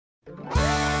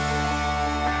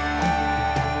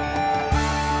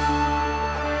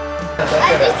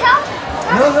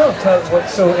No.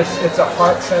 So it's a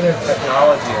heart-centered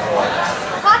technology award.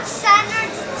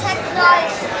 Heart-centered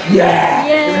technology. Yeah.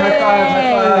 Yeah. High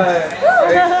five.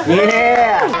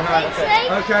 Yeah.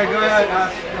 Okay, go ahead.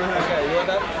 Okay, you want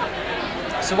that?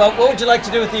 So what would you like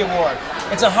to do with the award?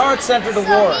 It's a heart-centered award.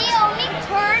 So me only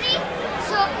 30.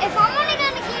 So if I'm only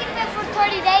going to keep it for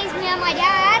 30 days, me and my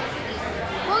dad,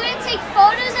 we're going to take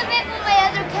photos of it with my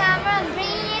other camera and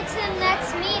bringing it to the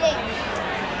next meeting.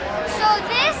 So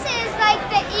this is like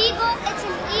the eagle, it's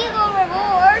an eagle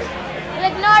reward,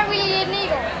 like not really an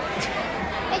eagle.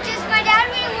 It's just my dad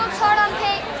really works hard on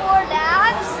paying for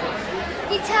labs.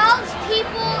 He tells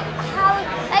people how,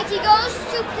 like he goes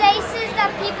to places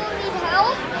that people need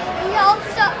help. He helps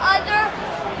the other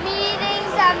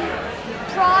meetings and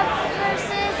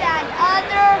conferences and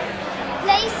other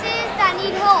places that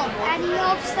need help, and he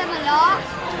helps them a lot.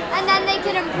 And then they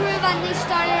can improve and they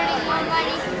start earning more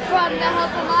money from the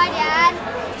help of my dad.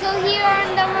 So he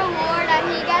earned the reward and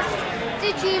he gets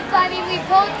to choose. I mean, we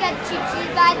both get to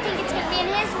choose, but I think it's going to be in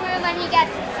his room and he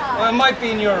gets to talk. Well, it might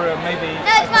be in your room, maybe.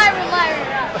 No, it's my room,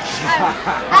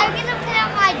 I'm going to put it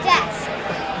on my desk.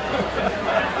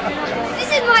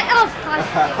 This is my, oh gosh.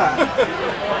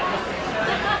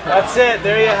 That's it,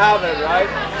 there you have it, right?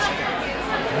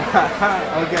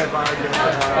 Okay, bye.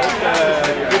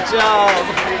 Good job.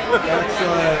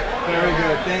 Excellent. Very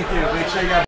good. Thank you. Make sure you got